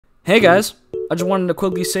Hey guys, I just wanted to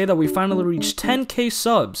quickly say that we finally reached 10k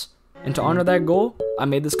subs, and to honor that goal, I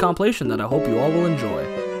made this compilation that I hope you all will enjoy.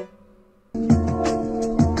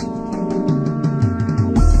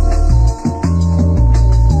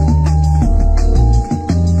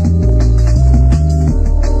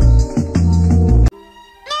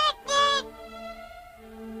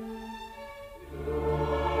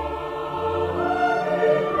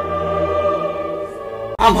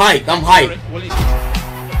 I'm hyped.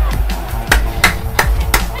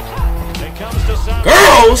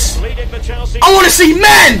 Girls? I want to see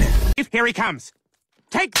men! Here he comes.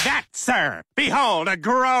 Take that, sir. Behold, a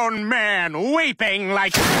grown man weeping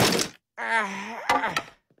like...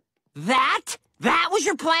 That? That was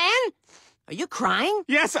your plan? Are you crying?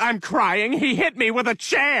 Yes, I'm crying. He hit me with a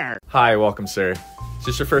chair. Hi, welcome, sir. Is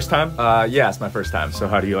this your first time? Yeah, it's my first time. So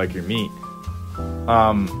how do you like your meat?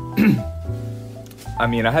 I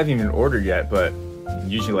mean, I haven't even ordered yet, but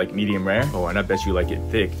usually like medium rare. Oh, and I bet you like it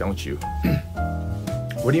thick, don't you?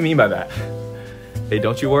 What do you mean by that? Hey,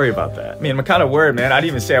 don't you worry about that. I mean, I'm kind of worried, man. I didn't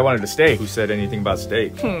even say I wanted a steak. Who said anything about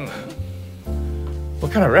steak?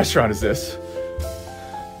 What kind of restaurant is this?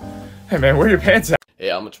 Hey, man, where are your pants at? Hey,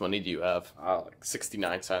 how much money do you have? Like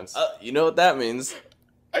 69 cents. You know what that means?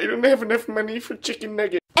 I don't have enough money for chicken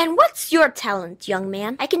nuggets. And what's your talent, young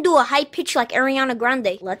man? I can do a high pitch like Ariana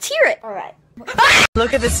Grande. Let's hear it. All right.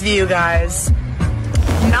 Look at this view, guys.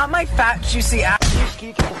 Not my fat, juicy ass. Can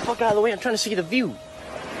you get the fuck out of the way? I'm trying to see the view.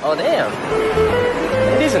 Oh, damn.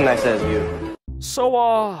 It is a nice-ass view. So,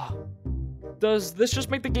 does this just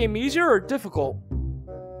make the game easier or difficult?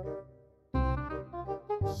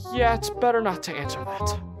 Yeah, it's better not to answer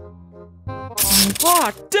that.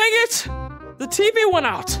 Ah, dang it! The TV went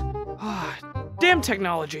out! Ah, damn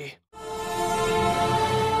technology.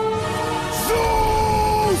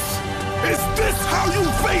 Is this how you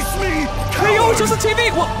face me? Hey, yo, it's just a TV!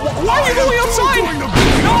 Why are you going outside?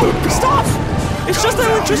 No, stop! It's just the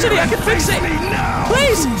electricity, I can fix it!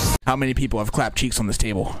 Please! How many people have clapped cheeks on this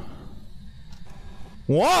table?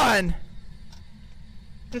 One!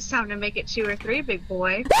 It's time to make it 2 or 3, big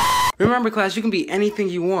boy. Remember, class, you can be anything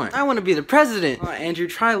you want. I want to be the president. Andrew,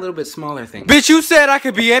 try a little bit smaller thing. Bitch, you said I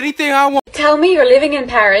could be anything I want. Tell me you're living in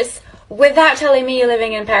Paris without telling me you're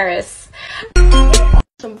living in Paris.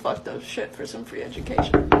 Some fucked up shit for some free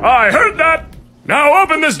education. I heard that! Now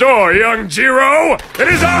open this door, young Jiro! It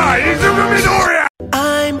is I, Izuku Midoriya!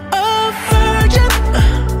 I'm a virgin.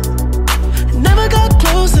 Never got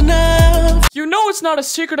close enough. You know it's not a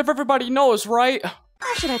secret if everybody knows, right?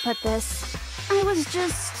 How should I put this? I was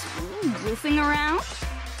just goofing around.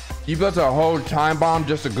 You built a whole time bomb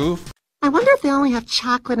just to goof? I wonder if they only have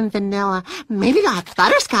chocolate and vanilla. Maybe they'll have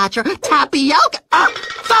butterscotch or tapioca.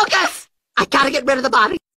 Focus! I gotta get rid of the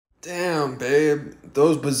body. Damn, babe.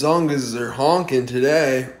 Those bazongas are honking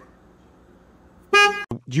today.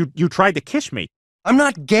 You tried to kiss me. I'm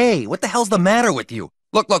not gay. What the hell's the matter with you?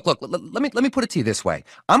 Look. Let me put it to you this way.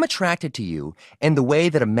 I'm attracted to you in the way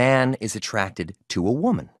that a man is attracted to a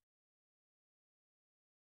woman.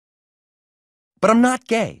 But I'm not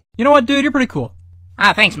gay. You know what, dude? You're pretty cool.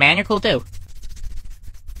 Ah, thanks, man. You're cool, too.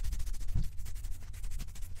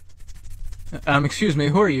 Excuse me.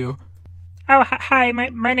 Who are you? Oh, hi.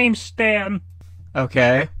 My name's Stan.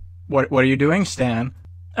 Okay. What are you doing, Stan?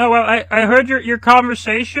 Oh, well, I heard your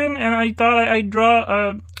conversation, and I thought I'd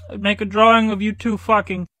make a drawing of you two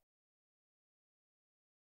fucking.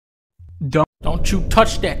 Don't you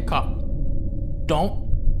touch that cup. Don't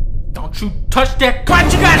you touch that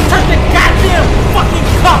cup. You gotta touch that goddamn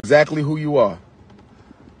fucking cup. Exactly who you are.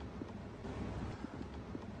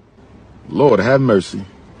 Lord have mercy.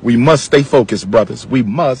 We must stay focused, brothers. We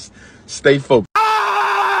must stay focused.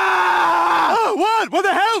 What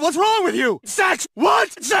the hell? What's wrong with you? Sex!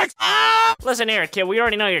 What? Sex! Ah! Listen here, kid. We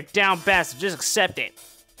already know you're down bad, so just accept it.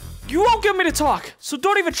 You won't get me to talk, so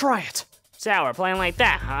don't even try it. So we're playing like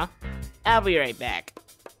that, huh? I'll be right back.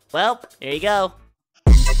 Well, here you go.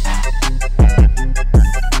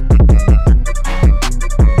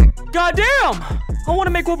 Goddamn! I want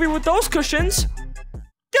to make whoopee with those cushions.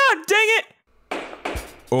 God dang it!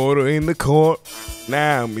 Order in the court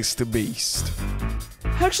now, Mr. Beast.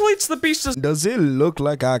 Actually, it's the Beast's. Does it look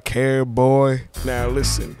like I care, boy? Now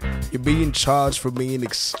listen, you're being charged for being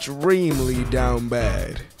extremely down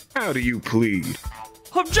bad. How do you plead?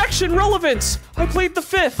 Objection, relevance! I plead the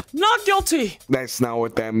fifth, not guilty! That's not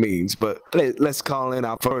what that means, but let's call in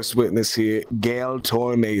our first witness here, Gail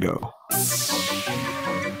Tornado.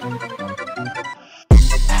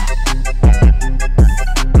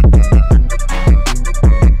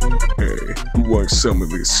 Hey, you want some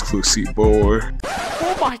of this, pussy boy?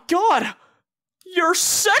 Oh my god! You're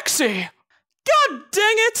sexy! God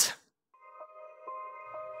dang it!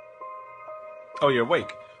 Oh, you're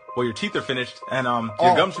awake. Well, your teeth are finished, and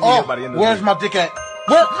your gums should be in by the end of the week. Where's my dick at?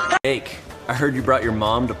 Where? Jake, I heard you brought your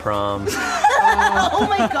mom to prom. Oh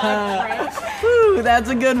my god, Trent. Ooh, that's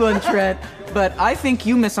a good one, Trent. But I think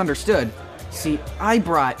you misunderstood. See, I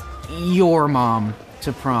brought your mom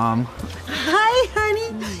to prom. Hi,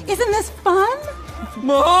 honey. Isn't this fun?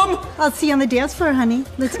 Mom! I'll see you on the dance floor, honey.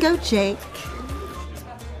 Let's go, Jake.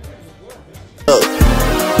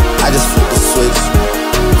 I just flipped the switch.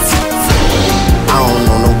 I don't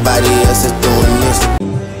know nobody else that's doing this.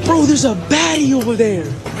 Bro, there's a baddie over there.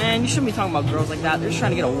 Man, you shouldn't be talking about girls like that. They're just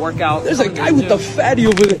trying to get a workout. There's a guy with the fatty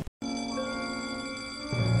over there.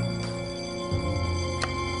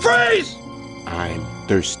 Freeze! I'm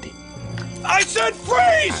thirsty. I said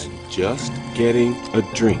freeze! I'm just getting a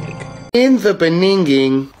drink. In the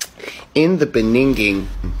beninging.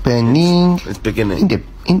 Bening. It's beginning.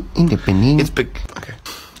 In the bening. It's okay.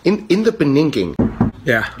 In the beninging.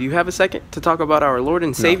 Yeah. Do you have a second to talk about our Lord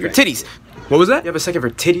and Savior? Okay. Titties. What was that? You have a second for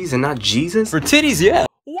titties and not Jesus? For titties, yeah.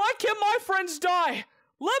 Why can't my friends die?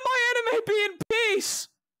 Let my anime be in peace!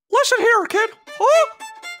 Listen here, kid. Huh?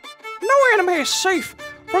 No anime is safe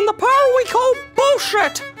from the power we call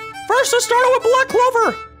bullshit. First it started with Black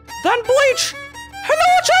Clover, then Bleach, and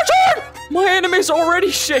now it's your turn! My anime's already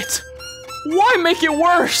shit. Why make it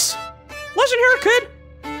worse? Listen here, kid.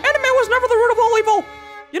 Anime was never the root of all evil.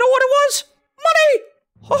 You know what it was? Money!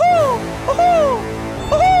 Ho-ho! Ho-ho!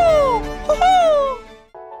 Ho-ho! Ho-ho!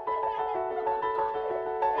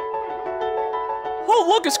 Oh,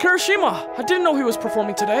 look, it's Kirishima. I didn't know he was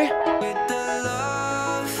performing today.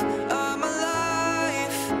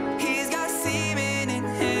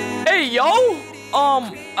 Hey, yo!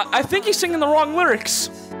 I think he's singing the wrong lyrics.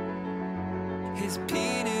 His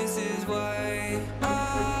penis is white.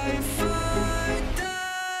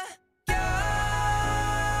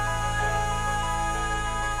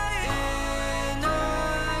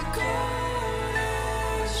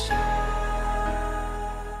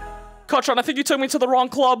 Kotron, I think you took me to the wrong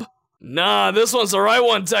club. Nah, this one's the right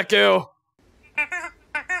one, Deku.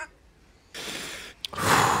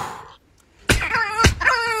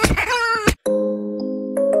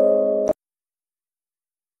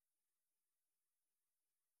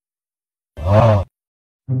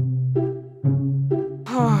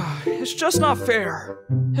 It's just not fair.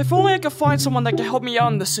 If only I could find someone that can help me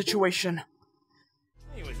out in this situation.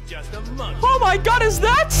 He was just a monkey. Oh my god, is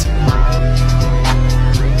that?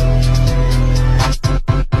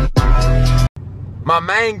 My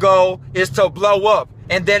main goal is to blow up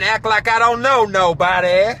and then act like I don't know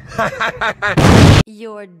nobody.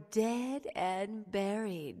 You're dead and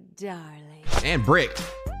buried, darling. And bricked.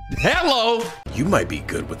 Hello! You might be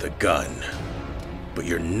good with a gun, but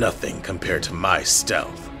you're nothing compared to my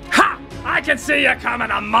stealth. Ha! I can see you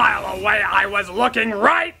coming a mile away. I was looking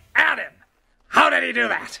right at him. How did he do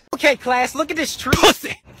that? Okay, class, look at this tree.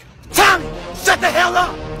 Pussy! Tommy, shut the hell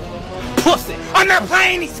up! Pussy! I'm not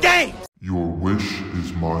playing these games! Your wish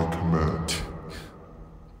is my command.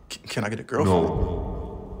 Can I get a girlfriend? No.